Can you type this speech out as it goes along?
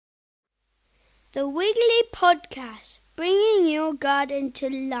The Wiggly Podcast, bringing your garden to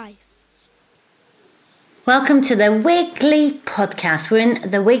life. Welcome to the Wiggly Podcast. We're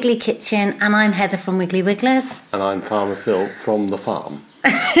in the Wiggly Kitchen and I'm Heather from Wiggly Wigglers. And I'm Farmer Phil from the farm.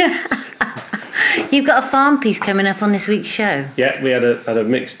 You've got a farm piece coming up on this week's show. Yeah, we had a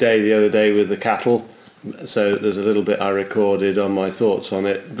mixed day the other day with the cattle. So there's a little bit I recorded on my thoughts on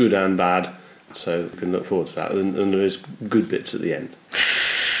it, good and bad. So you can look forward to that. And there is good bits at the end.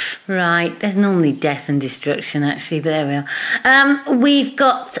 Right, there's normally death and destruction actually, but there we are. We've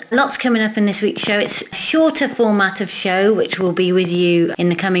got lots coming up in this week's show. It's a shorter format of show, which will be with you in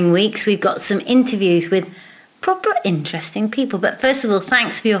the coming weeks. We've got some interviews with proper interesting people. But first of all,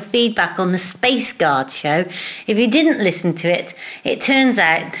 thanks for your feedback on the Space Guard show. If you didn't listen to it, it turns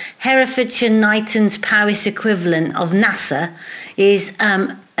out Herefordshire Knighton's Paris equivalent of NASA is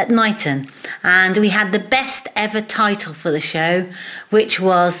at Knighton. And we had the best ever title for the show, which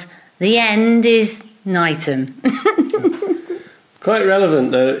was The End is Knighton. Quite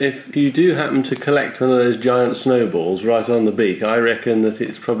relevant though, if you do happen to collect one of those giant snowballs right on the beak, I reckon that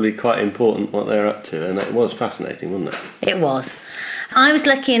it's probably quite important what they're up to, and it was fascinating, wasn't it? It was. I was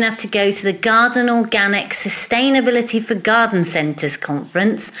lucky enough to go to the Garden Organic Sustainability for Garden Centres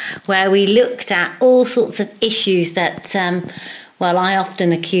conference, where we looked at all sorts of issues that I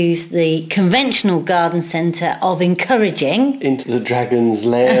often accuse the conventional garden centre of encouraging. Into the dragon's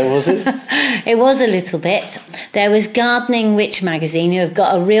lair, was it? It was a little bit. There was Gardening Witch magazine, who have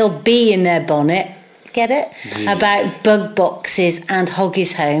got a real bee in their bonnet, get it? About bug boxes and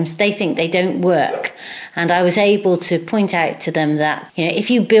hoggies homes. They think they don't work. And I was able to point out to them that, you know,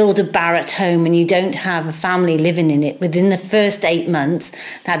 if you build a Barrett home and you don't have a family living in it within the first 8 months,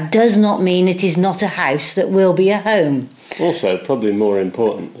 that does not mean it is not a house that will be a home. Also, probably more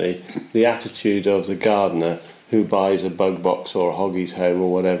importantly, the attitude of the gardener who buys a bug box or a hoggies home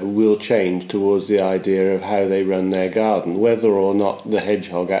or whatever will change towards the idea of how they run their garden. Whether or not the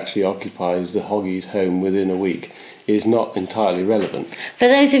hedgehog actually occupies the hoggies home within a week is not entirely relevant. For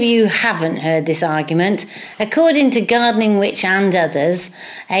those of you who haven't heard this argument, according to Gardening Witch and others,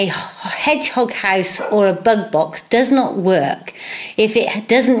 a hedgehog house or a bug box does not work if it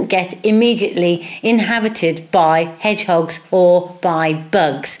doesn't get immediately inhabited by hedgehogs or by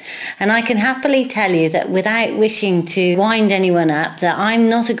bugs. And I can happily tell you that without wishing to wind anyone up, that I'm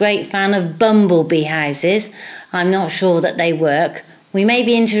not a great fan of bumblebee houses. I'm not sure that they work. We may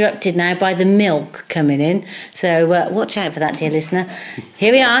be interrupted now by the milk coming in, so watch out for that, dear listener.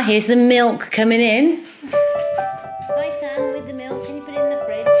 Here we are, here's the milk coming in. Hi Sam, with the milk, can you put it in the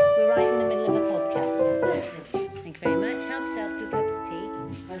fridge? We're right in the middle of a podcast. Thank you very much. Help yourself to a cup of tea.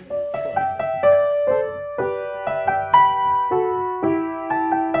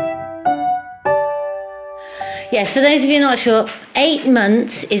 Yes, for those of you not sure, 8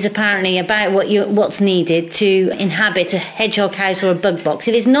 months is apparently about what's needed to inhabit a hedgehog house or a bug box.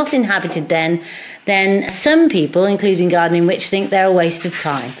 If it's not inhabited then some people, including Gardening Witch, think they're a waste of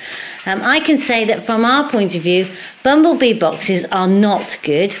time. I can say that from our point of view, bumblebee boxes are not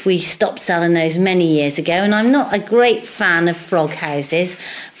good. We stopped selling those many years ago, and I'm not a great fan of frog houses,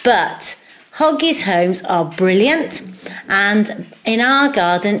 but hoggies homes are brilliant, and in our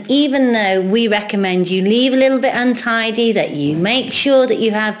garden, even though we recommend you leave a little bit untidy, that you make sure that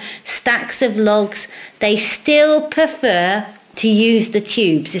you have stacks of logs, they still prefer to use the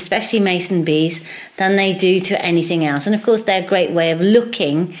tubes, especially mason bees, than they do to anything else. And of course, they're a great way of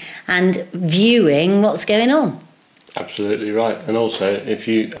looking and viewing what's going on. Absolutely right. And also, if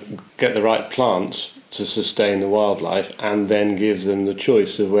you get the right plants to sustain the wildlife and then give them the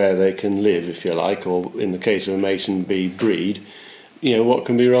choice of where they can live, if you like, or in the case of a mason bee breed, you know, what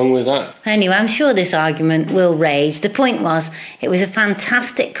can be wrong with that? Anyway, I'm sure this argument will rage. The point was, it was a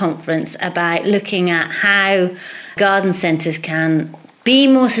fantastic conference about looking at how garden centres can be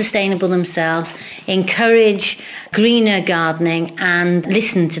more sustainable themselves, encourage greener gardening and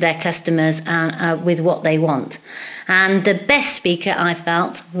listen to their customers with what they want. And the best speaker, I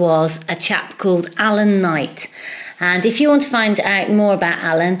felt, was a chap called Alan Knight. And if you want to find out more about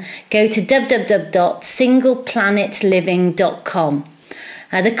Alan, go to www.singleplanetliving.com.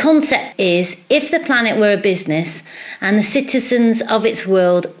 The concept is, if the planet were a business and the citizens of its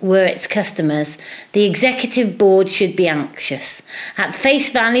world were its customers, the executive board should be anxious. At face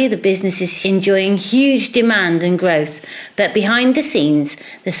value, the business is enjoying huge demand and growth, but behind the scenes,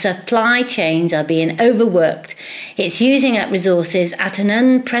 the supply chains are being overworked. It's using up resources at an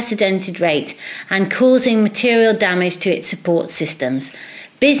unprecedented rate and causing material damage to its support systems.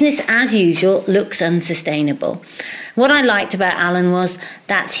 Business as usual looks unsustainable. What I liked about Alan was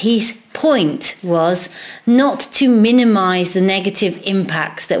that he's point was not to minimise the negative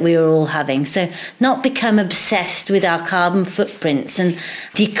impacts that we were all having. So not become obsessed with our carbon footprints and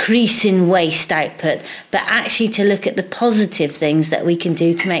decrease in waste output, but actually to look at the positive things that we can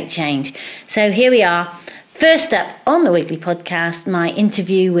do to make change. So here we are. First up on the Wiggly Podcast, my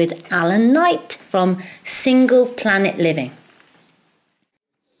interview with Alan Knight from Single Planet Living.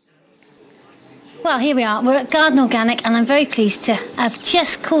 Well, here we are. We're at Garden Organic, and I'm very pleased to have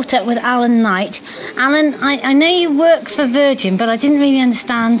just caught up with Alan Knight. Alan, I know you work for Virgin, but I didn't really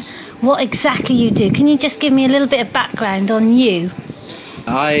understand what exactly you do. Can you just give me a little bit of background on you?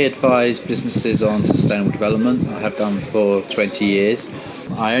 I advise businesses on sustainable development. I have done for 20 years.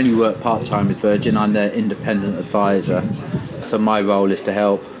 I only work part-time with Virgin. I'm their independent advisor. So my role is to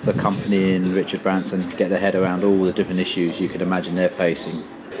help the company and Richard Branson get their head around all the different issues you could imagine they're facing.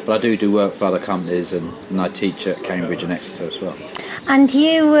 But I do work for other companies, and I teach at Cambridge and Exeter as well. And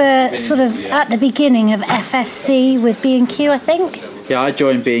you were sort of at the beginning of FSC with B&Q, I think? Yeah, I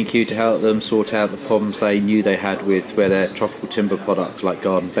joined B&Q to help them sort out the problems they knew they had with where their tropical timber products like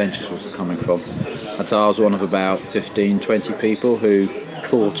garden benches was coming from. And so I was one of about 15, 20 people who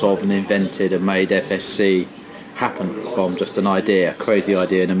thought of and invented and made FSC happen from just an idea, a crazy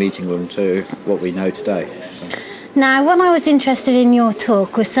idea in a meeting room, to what we know today. Now, what I was interested in your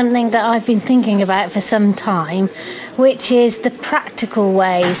talk was something that I've been thinking about for some time, which is the practical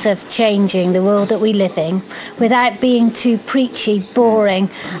ways of changing the world that we live in without being too preachy, boring,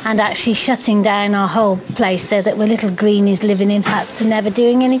 and actually shutting down our whole place so that we're little greenies living in huts and never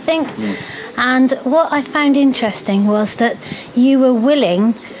doing anything. And what I found interesting was that you were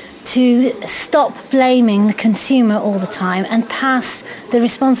willing to stop blaming the consumer all the time and pass the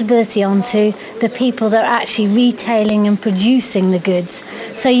responsibility on to the people that are actually retailing and producing the goods.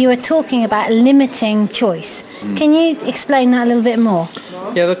 So you were talking about limiting choice. Can you explain that a little bit more?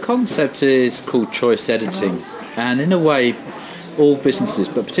 Yeah, the concept is called choice editing, and in a way all businesses,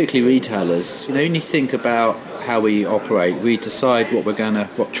 but particularly retailers, when you think about how we operate, we decide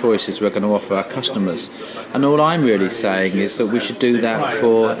what choices we're going to offer our customers. And all I'm really saying is that we should do that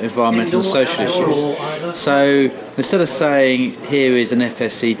for environmental and social issues. So instead of saying here is an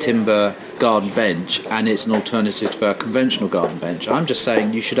FSC timber garden bench and it's an alternative to our conventional garden bench, I'm just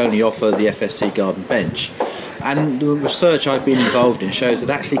saying you should only offer the FSC garden bench. And the research I've been involved in shows that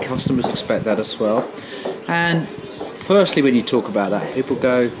actually customers expect that as well. And firstly, when you talk about that, people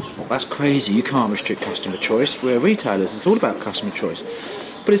go, that's crazy, you can't restrict customer choice. We're retailers, it's all about customer choice.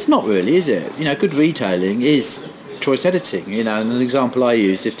 But it's not really, is it? Good retailing is choice editing. And an example I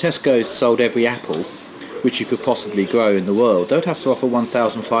use, if Tesco's sold every apple which you could possibly grow in the world, they would have to offer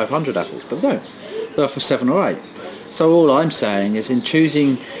 1,500 apples, but no, they offer 7 or 8. So all I'm saying is in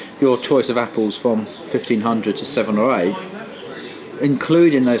choosing your choice of apples from 1,500 to 7 or 8,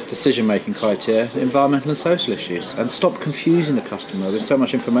 include in those decision-making criteria environmental and social issues, and stop confusing the customer with so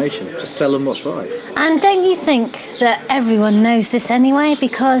much information. Just sell them what's right. And don't you think that everyone knows this anyway?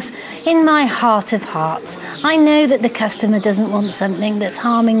 Because in my heart of hearts, I know that the customer doesn't want something that's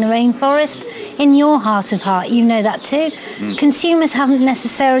harming the rainforest. In your heart of heart, you know that too. Consumers haven't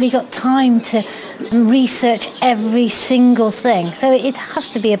necessarily got time to research every single thing. So it has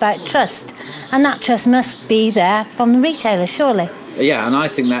to be about trust. And that trust must be there from the retailer, surely. Yeah, and I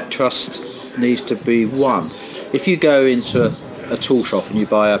think that trust needs to be won. If you go into a tool shop and you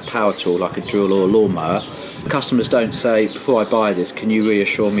buy a power tool like a drill or a lawnmower, customers don't say, before I buy this, can you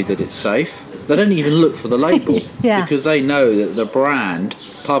reassure me that it's safe? They don't even look for the label because they know that the brand,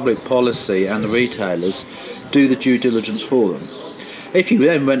 public policy and the retailers do the due diligence for them. If you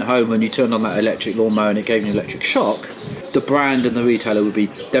then went home and you turned on that electric lawnmower and it gave you an electric shock, the brand and the retailer would be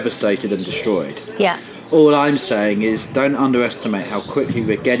devastated and destroyed. Yeah. All I'm saying is don't underestimate how quickly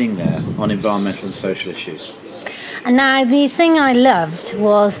we're getting there on environmental and social issues. And now the thing I loved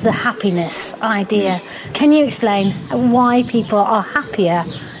was the happiness idea. Can you explain why people are happier,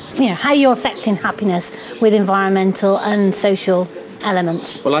 how you're affecting happiness with environmental and social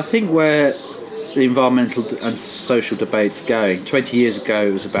elements? Well, I think where the environmental and social debate's going, 20 years ago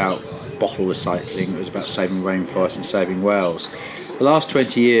it was about bottle recycling, it was about saving rainforests and saving whales. The last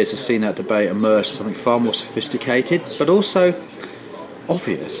 20 years have seen that debate emerge to something far more sophisticated, but also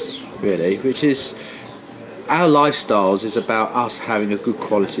obvious, really, which is our lifestyles is about us having a good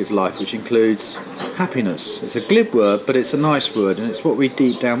quality of life, which includes happiness. It's a glib word, but it's a nice word, and it's what we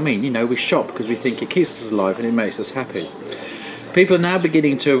deep down mean. We shop because we think it keeps us alive and it makes us happy. People are now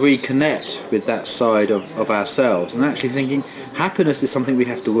beginning to reconnect with that side of ourselves and actually thinking happiness is something we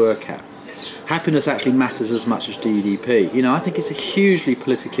have to work at. happiness actually matters as much as GDP. You know, I think it's a hugely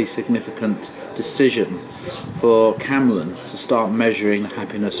politically significant decision for Cameron to start measuring the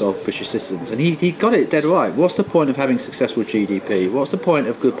happiness of British citizens. And he got it dead right. What's the point of having successful GDP? What's the point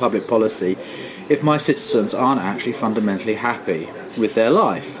of good public policy if my citizens aren't actually fundamentally happy with their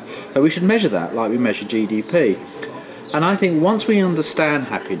life? So we should measure that like we measure GDP. And I think once we understand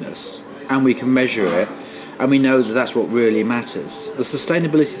happiness and we can measure it, and we know that that's what really matters, the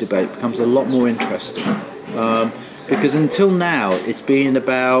sustainability debate becomes a lot more interesting. Because until now, it's been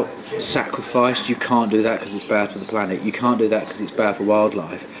about sacrifice. You can't do that because it's bad for the planet. You can't do that because it's bad for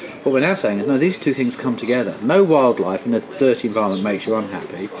wildlife. What we're now saying is, no, these two things come together. No wildlife in a dirty environment makes you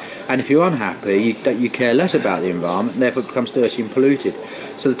unhappy. And if you're unhappy, you care less about the environment, and therefore it becomes dirty and polluted.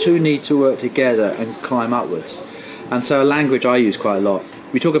 So the two need to work together and climb upwards. And so a language I use quite a lot,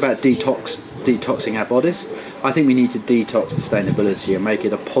 we talk about detoxing our bodies. I think we need to detox sustainability and make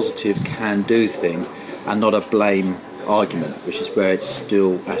it a positive can-do thing and not a blame argument, which is where it's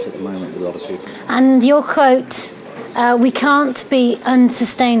still at the moment with a lot of people. And your quote, we can't be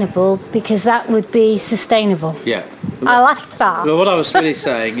unsustainable because that would be sustainable. Yeah. I like that. Well, what I was really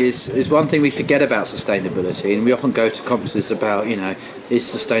saying is one thing we forget about sustainability, and we often go to conferences about, is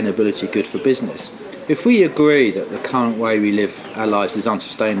sustainability good for business? If we agree that the current way we live our lives is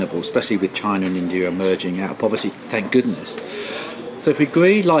unsustainable, especially with China and India emerging out of poverty, thank goodness. So if we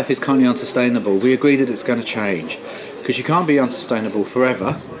agree life is currently unsustainable, we agree that it's going to change. Because you can't be unsustainable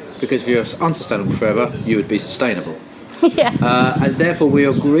forever, because if you're unsustainable forever, you would be sustainable. Yeah. And therefore we're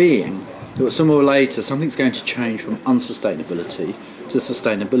agreeing that sooner or later something's going to change from unsustainability to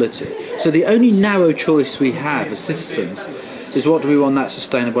sustainability. So the only narrow choice we have as citizens is what do we want that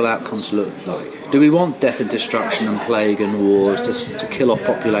sustainable outcome to look like? Do we want death and destruction and plague and wars to kill off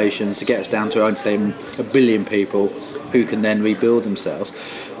populations, to get us down to, I'd say, 1 billion people who can then rebuild themselves?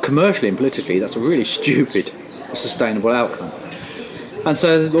 Commercially and politically, that's a really stupid sustainable outcome. And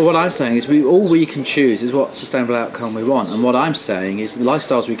so what I'm saying is all we can choose is what sustainable outcome we want. And what I'm saying is the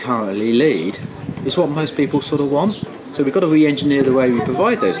lifestyles we currently lead is what most people sort of want. So we've got to re-engineer the way we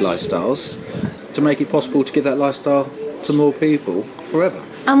provide those lifestyles to make it possible to give that lifestyle to more people forever.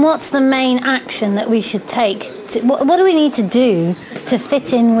 And what's the main action that we should take? What do we need to do to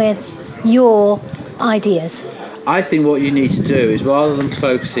fit in with your ideas? I think what you need to do is, rather than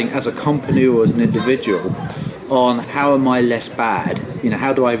focusing as a company or as an individual on how am I less bad,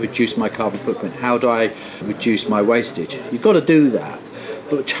 how do I reduce my carbon footprint, how do I reduce my wastage, you've got to do that,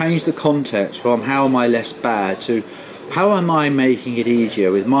 but change the context from how am I less bad to how am I making it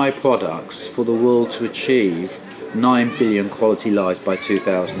easier with my products for the world to achieve 9 billion quality lives by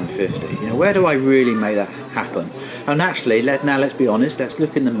 2050. Where do I really make that happen? And actually, let's be honest, let's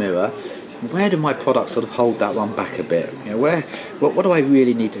look in the mirror. Where do my products sort of hold that one back a bit? What do I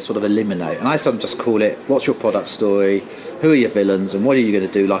really need to sort of eliminate? And I sometimes just call it, what's your product story? Who are your villains? And what are you going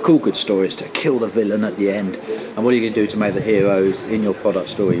to do, like all good stories, to kill the villain at the end? And what are you going to do to make the heroes in your product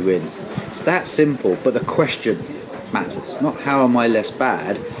story win? It's that simple, but the question matters. Not how am I less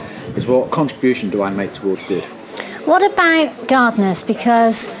bad, is what contribution do I make towards good? What about gardeners?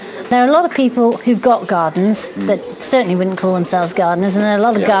 Because there are a lot of people who've got gardens that certainly wouldn't call themselves gardeners, and there are a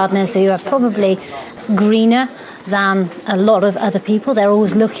lot of gardeners who are probably greener than a lot of other people. They're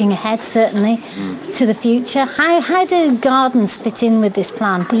always looking ahead, certainly, to the future. How do gardens fit in with this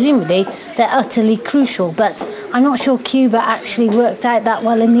plan? Presumably they're utterly crucial, but I'm not sure Cuba actually worked out that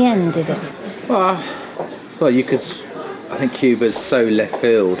well in the end, did it? Well, you could... I think Cuba's so left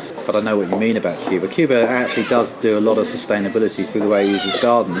field, but I know what you mean about Cuba. Cuba actually does do a lot of sustainability through the way it uses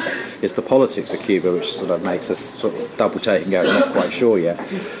gardens. It's the politics of Cuba which sort of makes us sort of double take and go, not quite sure yet.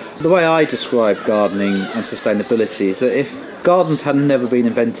 The way I describe gardening and sustainability is that if gardens had never been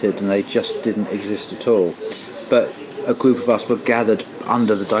invented and they just didn't exist at all, but a group of us were gathered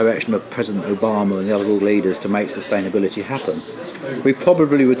under the direction of President Obama and the other world leaders to make sustainability happen, we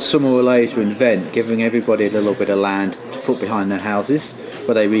probably would sooner or later invent giving everybody a little bit of land to put behind their houses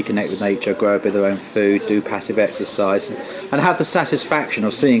where they reconnect with nature, grow a bit of their own food, do passive exercise, and have the satisfaction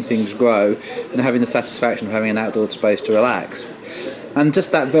of seeing things grow and having the satisfaction of having an outdoor space to relax. And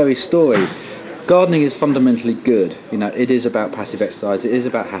just that very story, gardening is fundamentally good. It is about passive exercise, it is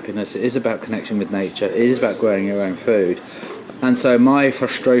about happiness, it is about connection with nature, it is about growing your own food. And so my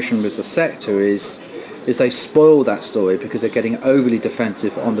frustration with the sector is they spoil that story because they're getting overly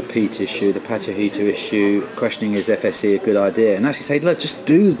defensive on the peat issue, the patio heater issue, questioning is FSC a good idea, and actually say, look, just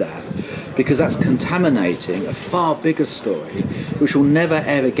do that, because that's contaminating a far bigger story which will never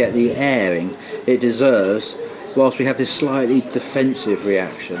ever get the airing it deserves, whilst we have this slightly defensive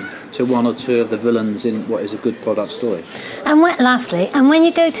reaction to to one or two of the villains in what is a good product story. And lastly, when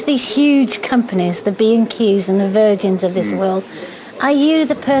you go to these huge companies, the B&Qs and the Virgins of this world, are you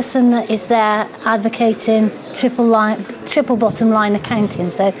the person that is there advocating triple bottom line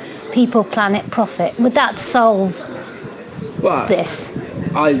accounting, so people, planet, profit? Would that solve this?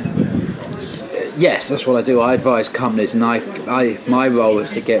 Yes, that's what I do. I advise companies, and my role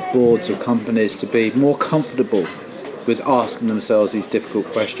is to get boards of companies to be more comfortable with asking themselves these difficult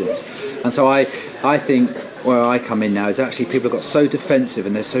questions. And so I think where I come in now is actually people have got so defensive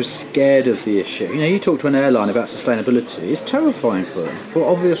and they're so scared of the issue. You know, you talk to an airline about sustainability, it's terrifying for them for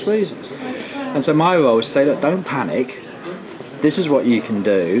obvious reasons. And so my role is to say, look, don't panic. This is what you can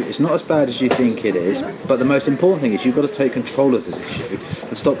do. It's not as bad as you think it is, but the most important thing is you've got to take control of this issue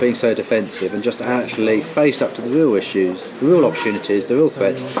and stop being so defensive and just actually face up to the real issues, the real opportunities, the real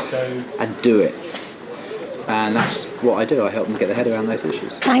threats, and do it. And that's what I do. I help them get their head around those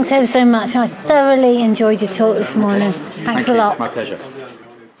issues. Thanks ever so much. I thoroughly enjoyed your talk this morning. Thanks a lot. My pleasure.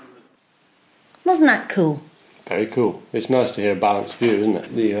 Wasn't that cool? Very cool. It's nice to hear a balanced view, isn't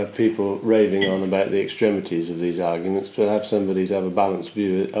it? You have people raving on about the extremities of these arguments. To have somebody to have a balanced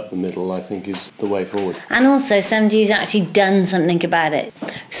view up the middle, I think, is the way forward. And also somebody who's actually done something about it.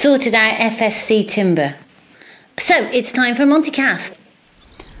 Sorted out FSC timber. So, it's time for a Monty Cast.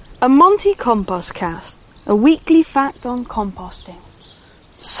 A Monty Compost Cast, a weekly fact on composting.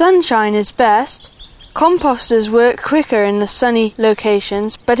 Sunshine is best. Composters work quicker in the sunny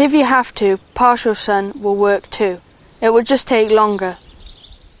locations, but if you have to, partial sun will work too. It will just take longer.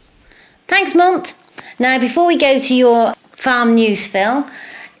 Thanks, Mont. Now, before we go to your farm news, Phil,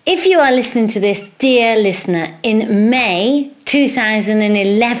 if you are listening to this, dear listener, in May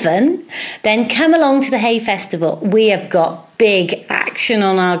 2011, then come along to the Hay Festival. We have got big action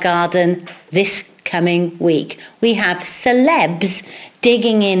on our garden this coming week. We have celebs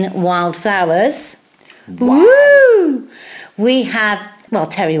digging in wildflowers. Wow. Woo! We have, well,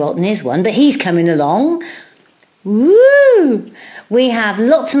 Terry Walton is one, but he's coming along. Woo! We have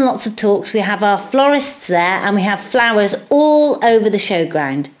lots and lots of talks. We have our florists there, and we have flowers all over the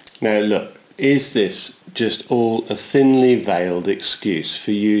showground. Now, look, is this just all a thinly veiled excuse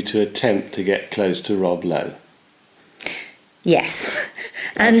for you to attempt to get close to Rob Lowe? Yes.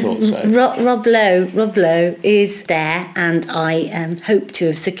 I thought so. Rob Lowe is there, and I hope to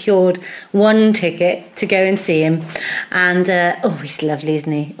have secured one ticket to go and see him. And, he's lovely,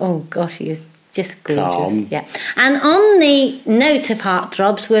 isn't he? Oh, gosh, he is just gorgeous. Calm. Yeah. And on the note of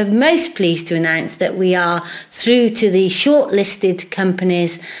heartthrobs, we're most pleased to announce that we are through to the shortlisted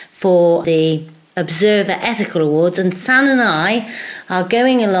companies for the Observer Ethical Awards, and San and I are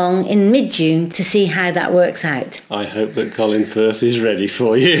going along in mid-June to see how that works out. I hope that Colin Firth is ready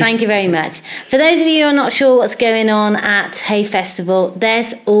for you. Thank you very much. For those of you who are not sure what's going on at Hay Festival,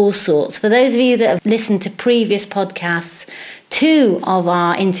 there's all sorts. For those of you that have listened to previous podcasts, two of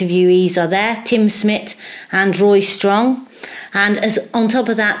our interviewees are there, Tim Smith and Roy Strong. And as on top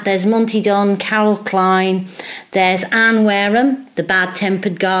of that, there's Monty Don, Carol Klein, there's Anne Wareham, the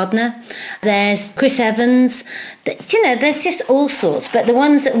bad-tempered gardener, there's Chris Evans. There's just all sorts. But the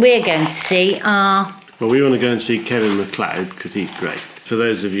ones that we're going to see are... Well, we want to go and see Kevin MacLeod because he's great. For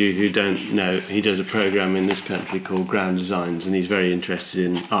those of you who don't know, he does a programme in this country called Ground Designs, and he's very interested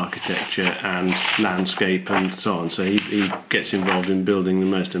in architecture and landscape and so on. So he gets involved in building the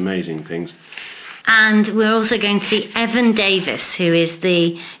most amazing things. And we're also going to see Evan Davis, who is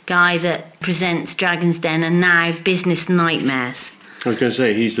the guy that presents Dragon's Den and now Business Nightmares. I was going to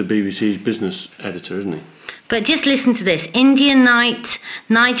say, he's the BBC's business editor, isn't he? But just listen to this. Indian Knight,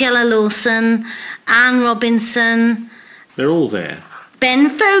 Nigella Lawson, Anne Robinson. They're all there. Ben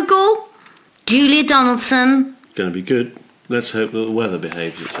Fogel, Julia Donaldson. Going to be good. Let's hope that the weather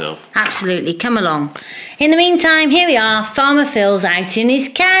behaves itself. Absolutely, come along. In the meantime, here we are. Farmer Phil's out in his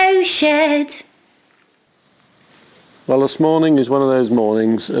cow shed. Well, this morning is one of those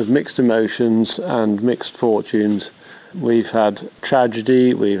mornings of mixed emotions and mixed fortunes. We've had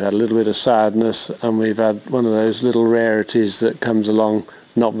tragedy, we've had a little bit of sadness, and we've had one of those little rarities that comes along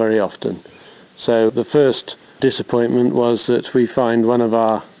not very often. So the first disappointment was that we find one of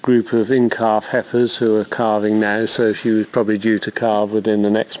our group of in-calf heifers who are calving now, so she was probably due to calve within the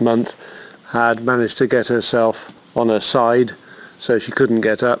next month, had managed to get herself on her side so she couldn't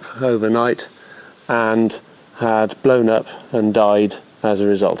get up overnight, and had blown up and died as a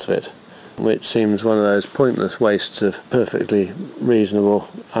result of it, which seems one of those pointless wastes of perfectly reasonable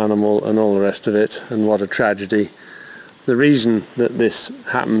animal and all the rest of it, and what a tragedy. The reason that this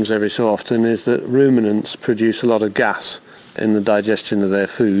happens every so often is that ruminants produce a lot of gas in the digestion of their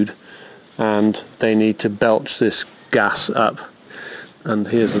food, and they need to belch this gas up. and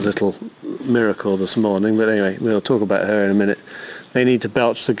here's a little miracle this morning, but anyway, we'll talk about her in a minute. They need to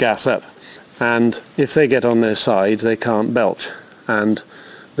belch the gas up, and if they get on their side, they can't belch, and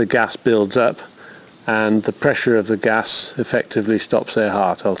the gas builds up, and the pressure of the gas effectively stops their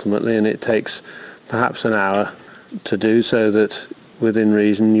heart ultimately, and it takes perhaps an hour to do, so that within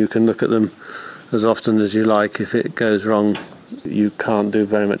reason you can look at them as often as you like. If it goes wrong, you can't do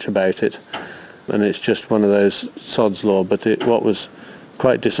very much about it, and it's just one of those sod's law. But what was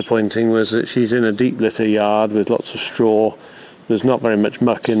quite disappointing was that she's in a deep litter yard with lots of straw. There's not very much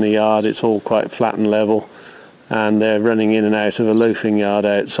muck in the yard, it's all quite flat and level, and they're running in and out of a loafing yard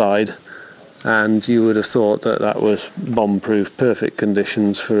outside, and you would have thought that that was bomb-proof, perfect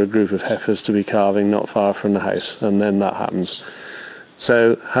conditions for a group of heifers to be calving not far from the house, and then that happens.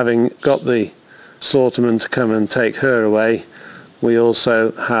 So having got the slaughterman to come and take her away, we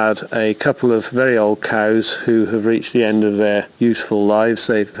also had a couple of very old cows who have reached the end of their useful lives.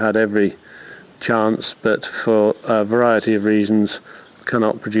 They've had every chance, but for a variety of reasons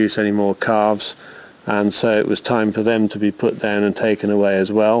cannot produce any more calves, and so it was time for them to be put down and taken away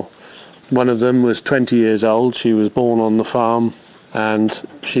as well. One of them was 20 years old. She was born on the farm, and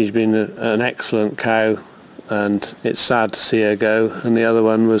she's been an excellent cow, and it's sad to see her go. And the other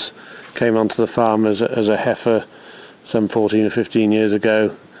one came onto the farm as a heifer some 14 or 15 years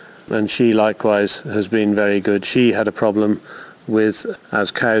ago, and she likewise has been very good. She had a problem with,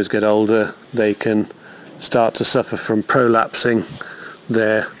 as cows get older, they can start to suffer from prolapsing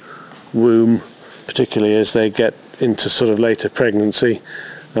their womb, particularly as they get into sort of later pregnancy,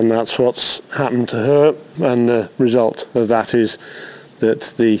 and that's what's happened to her, and the result of that is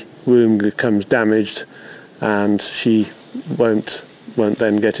that the womb becomes damaged and she won't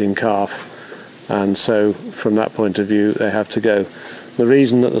then get in calf. And so from that point of view they have to go. The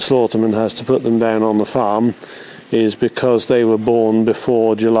reason that the slaughterman has to put them down on the farm is because they were born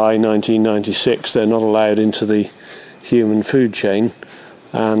before July 1996. They're not allowed into the human food chain,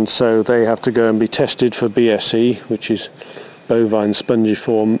 and so they have to go and be tested for BSE, which is bovine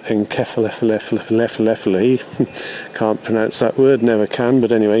spongiform encephalopathy. Can't pronounce that word, never can,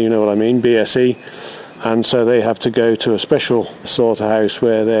 but anyway, you know what I mean, BSE. And so they have to go to a special slaughterhouse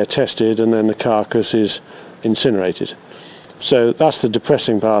where they're tested, and then the carcass is incinerated. So that's the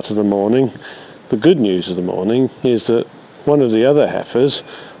depressing part of the morning. The good news of the morning is that one of the other heifers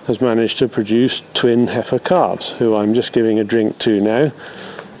has managed to produce twin heifer calves, who I'm just giving a drink to now.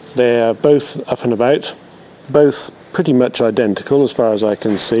 They're both up and about, both pretty much identical as far as I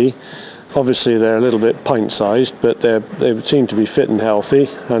can see. Obviously they're a little bit pint-sized, but they seem to be fit and healthy,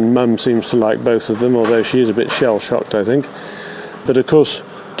 and Mum seems to like both of them, although she is a bit shell-shocked, I think. But of course,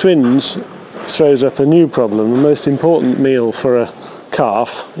 twins throws up a new problem. The most important meal for a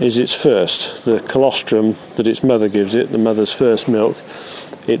calf is its first, the colostrum that its mother gives it, the mother's first milk.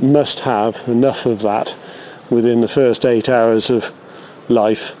 It must have enough of that within the first 8 hours of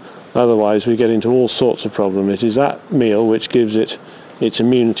life, otherwise we get into all sorts of problems. It is that meal which gives it its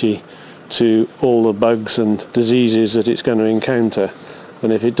immunity to all the bugs and diseases that it's going to encounter,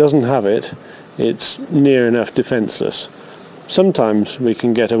 and if it doesn't have it, it's near enough defenceless. Sometimes we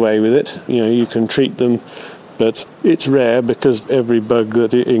can get away with it, you can treat them, but it's rare because every bug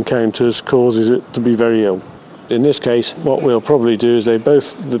that it encounters causes it to be very ill. In this case, what we'll probably do is they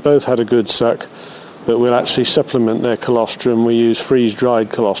both had a good suck, but we'll actually supplement their colostrum. We use freeze-dried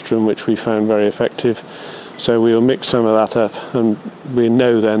colostrum, which we found very effective. So we'll mix some of that up, and we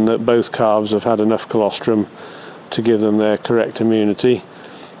know then that both calves have had enough colostrum to give them their correct immunity,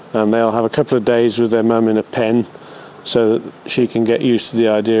 and they'll have a couple of days with their mum in a pen so that she can get used to the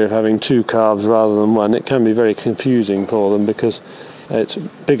idea of having two calves rather than one. It can be very confusing for them because it's a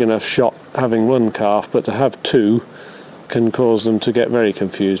big enough shot having one calf, but to have two can cause them to get very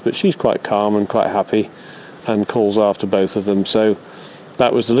confused. But she's quite calm and quite happy and calls after both of them. So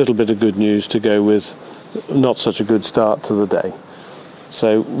that was a little bit of good news to go with not such a good start to the day.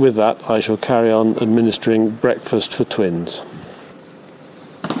 So with that, I shall carry on administering breakfast for twins.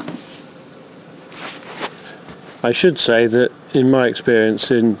 I should say that in my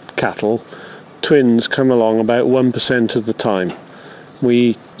experience in cattle, twins come along about 1% of the time.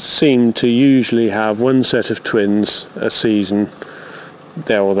 We seem to usually have one set of twins a season,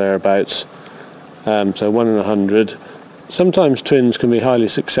 there or thereabouts, so 1 in 100. Sometimes twins can be highly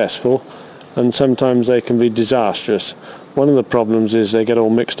successful, and sometimes they can be disastrous. One of the problems is they get all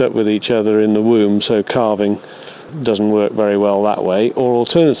mixed up with each other in the womb, so calving doesn't work very well that way. Or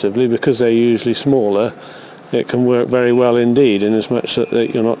alternatively, because they're usually smaller, it can work very well indeed, in as much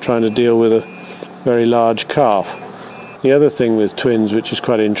that you're not trying to deal with a very large calf. The other thing with twins, which is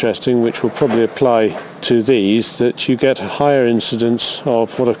quite interesting, which will probably apply to these that you get a higher incidence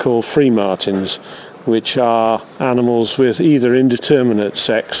of what are called free martins, which are animals with either indeterminate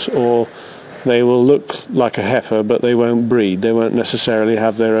sex, or they will look like a heifer but they won't breed. They won't necessarily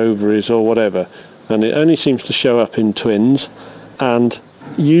have their ovaries or whatever, and it only seems to show up in twins. And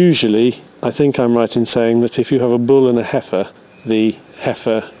usually, I think I'm right in saying that if you have a bull and a heifer, the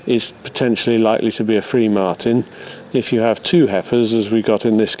heifer is potentially likely to be a free martin. If you have two heifers, as we got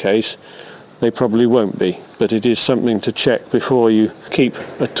in this case, they probably won't be. But it is something to check before you keep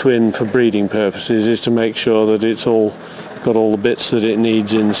a twin for breeding purposes, is to make sure that it's all got all the bits that it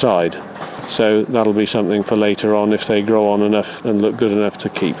needs inside. So that'll be something for later on if they grow on enough and look good enough to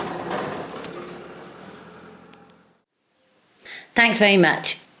keep. Thanks very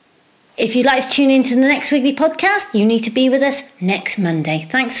much. If you'd like to tune in to the next Wiggly Podcast, you need to be with us next Monday.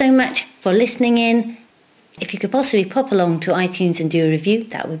 Thanks so much for listening in. If you could possibly pop along to iTunes and do a review,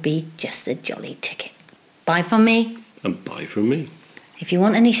 that would be just a jolly ticket. Bye from me. And bye from me. If you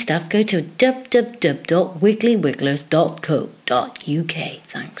want any stuff, go to www.wigglywigglers.co.uk.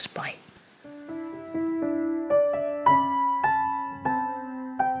 Thanks, bye.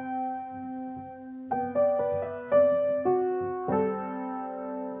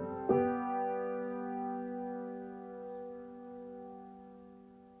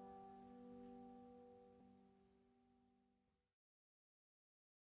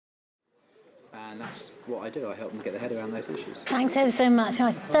 And that's what I do. I help them get their head around those issues. Thanks ever so much.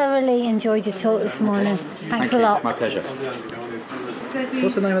 I thoroughly enjoyed your talk this morning. Thanks a lot. My pleasure.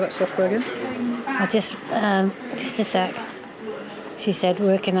 What's the name of that software again? I just a sec. She said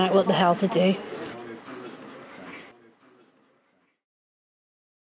working out what the hell to do.